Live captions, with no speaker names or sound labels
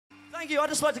Thank you. I'd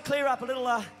just like to clear up a little...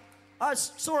 I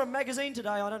saw a magazine today,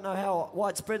 I don't know how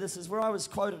widespread this is, where I was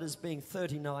quoted as being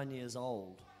 39 years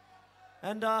old.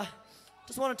 And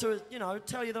just wanted to, you know,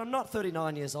 tell you that I'm not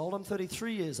 39 years old, I'm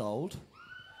 33 years old.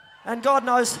 And God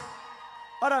knows,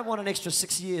 I don't want an extra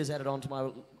 6 years added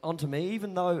onto me,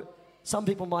 even though some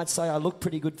people might say I look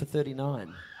pretty good for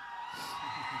 39.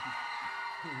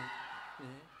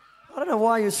 I don't know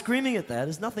why you're screaming at that.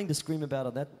 There's nothing to scream about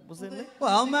on that, was there, Nick?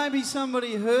 Well, maybe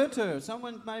somebody hurt her.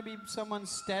 Maybe someone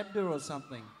stabbed her or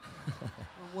something.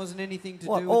 It wasn't anything to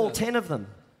do with all it. 10 of them?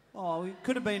 Oh, it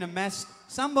could have been a mass...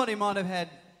 Somebody might have had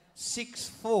 6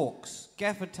 forks,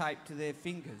 gaffer taped to their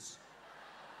fingers.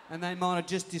 And they might have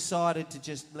just decided to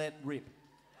just let rip.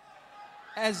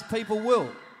 As people will.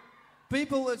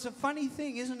 People, it's a funny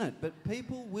thing, isn't it? But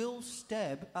people will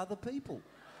stab other people.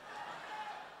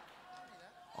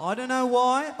 I don't know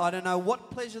why. I don't know what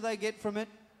pleasure they get from it.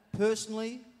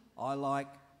 Personally, I like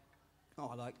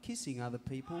kissing other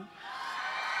people.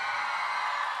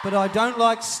 But I don't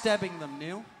like stabbing them,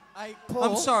 Neil. Hey,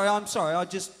 Paul. I'm sorry. I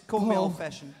just call me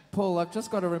old-fashioned. Paul, I've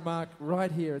just got to remark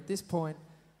right here at this point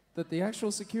that the actual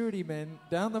security men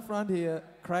down the front here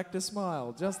cracked a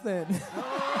smile just then.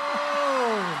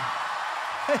 Oh!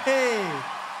 Hey!